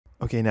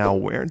Okay, now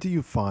where do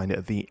you find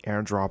the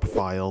airdrop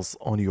files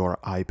on your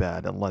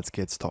iPad? And let's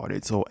get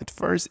started. So at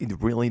first, it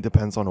really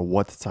depends on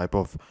what type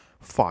of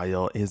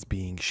file is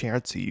being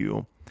shared to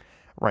you,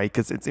 right?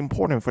 Because it's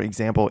important, for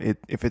example,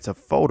 if it's a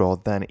photo,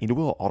 then it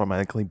will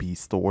automatically be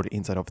stored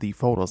inside of the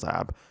Photos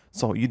app.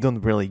 So you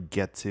don't really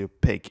get to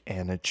pick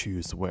and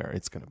choose where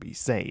it's going to be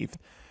saved.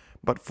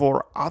 But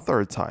for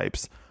other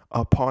types,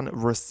 upon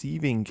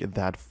receiving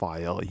that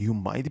file, you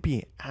might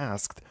be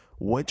asked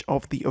which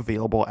of the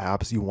available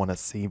apps you want to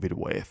save it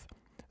with.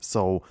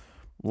 So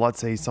let's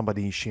say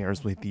somebody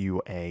shares with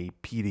you a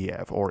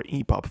PDF or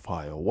EPUB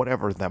file,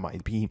 whatever that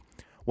might be.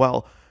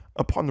 Well,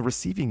 upon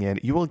receiving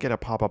it, you will get a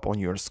pop-up on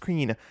your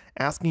screen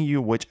asking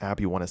you which app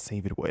you want to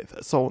save it with.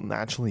 So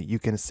naturally, you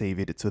can save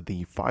it to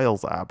the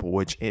Files app,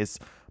 which is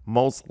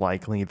most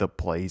likely the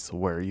place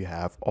where you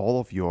have all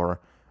of your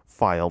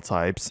file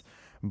types.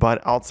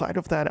 But outside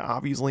of that,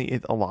 obviously,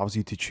 it allows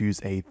you to choose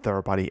a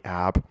third-party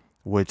app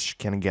which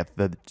can get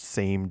the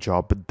same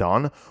job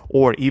done,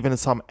 or even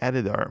some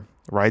editor,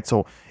 right?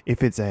 So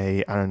if it's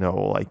a, I don't know,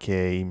 like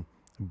a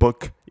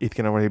book, it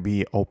can already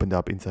be opened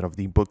up inside of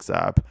the Books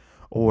app.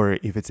 Or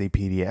if it's a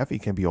PDF,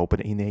 it can be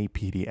opened in a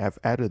PDF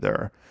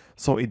editor.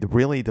 So it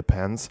really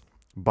depends.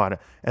 But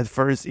at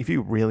first, if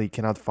you really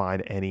cannot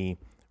find any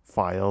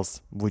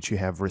files which you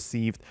have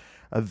received,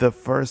 the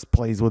first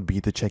place would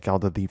be to check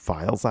out the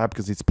Files app,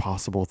 because it's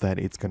possible that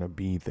it's going to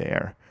be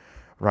there,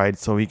 right?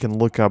 So you can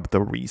look up the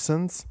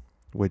recents,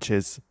 which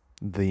is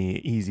the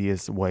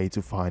easiest way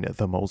to find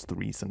the most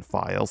recent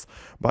files.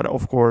 But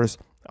of course,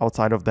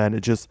 outside of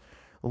that, just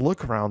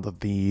look around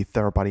the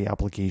third-party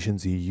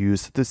applications you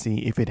use to see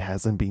if it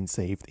hasn't been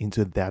saved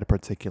into that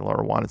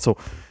particular one. So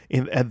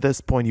at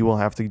this point, you will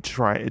have to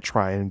try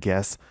and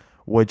guess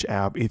which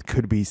app it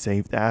could be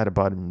saved at,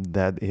 but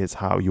that is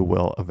how you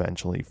will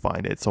eventually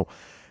find it. So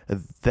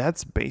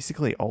that's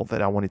basically all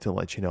that I wanted to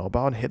let you know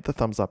about. Hit the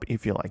thumbs up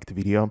if you liked the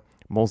video.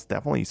 Most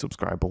definitely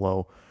subscribe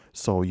below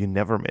so you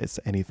never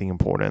miss anything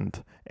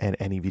important and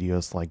any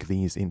videos like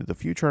these in the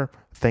future.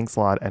 Thanks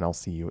a lot, and I'll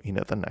see you in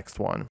the next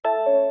one.